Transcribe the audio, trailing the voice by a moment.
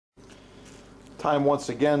Time once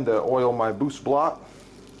again to oil my boost block.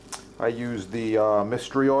 I use the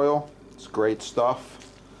mystery oil. It's great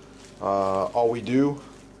stuff. All we do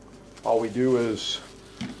is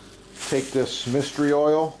take this mystery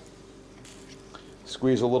oil,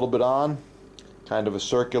 squeeze a little bit on, kind of a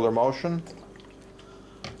circular motion,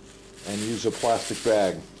 and use a plastic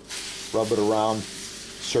bag. Rub it around,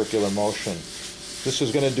 circular motion. This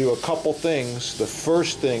is going to do a couple things. The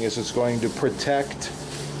first thing is it's going to protect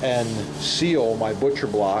and seal my butcher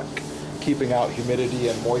block, keeping out humidity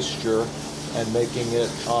and moisture and making it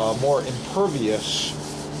more impervious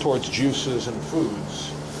towards juices and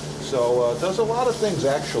foods. So it does a lot of things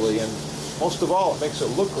actually, and most of all it makes it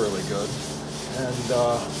look really good, and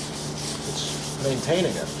it's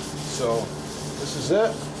maintaining it. So this is it.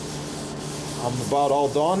 I'm about all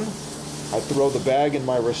done. I throw the bag in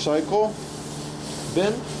my recycle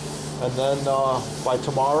bin, and then by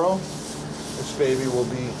tomorrow this baby will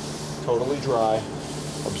be totally dry,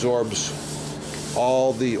 absorbs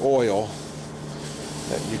all the oil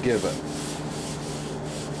that you give it.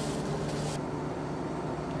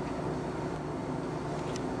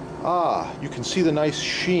 You can see the nice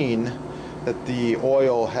sheen that the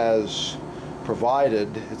oil has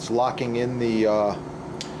provided. It's locking in the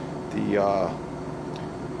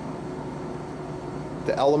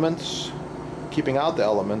elements, keeping out the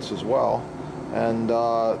elements as well. And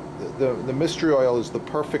the mystery oil is the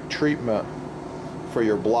perfect treatment for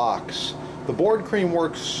your blocks. The board cream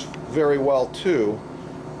works very well too.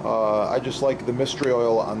 I just like the mystery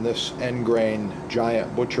oil on this end grain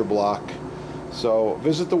giant butcher block. So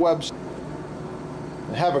visit the website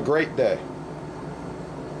and have a great day.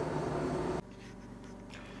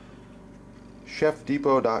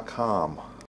 ChefDepot.com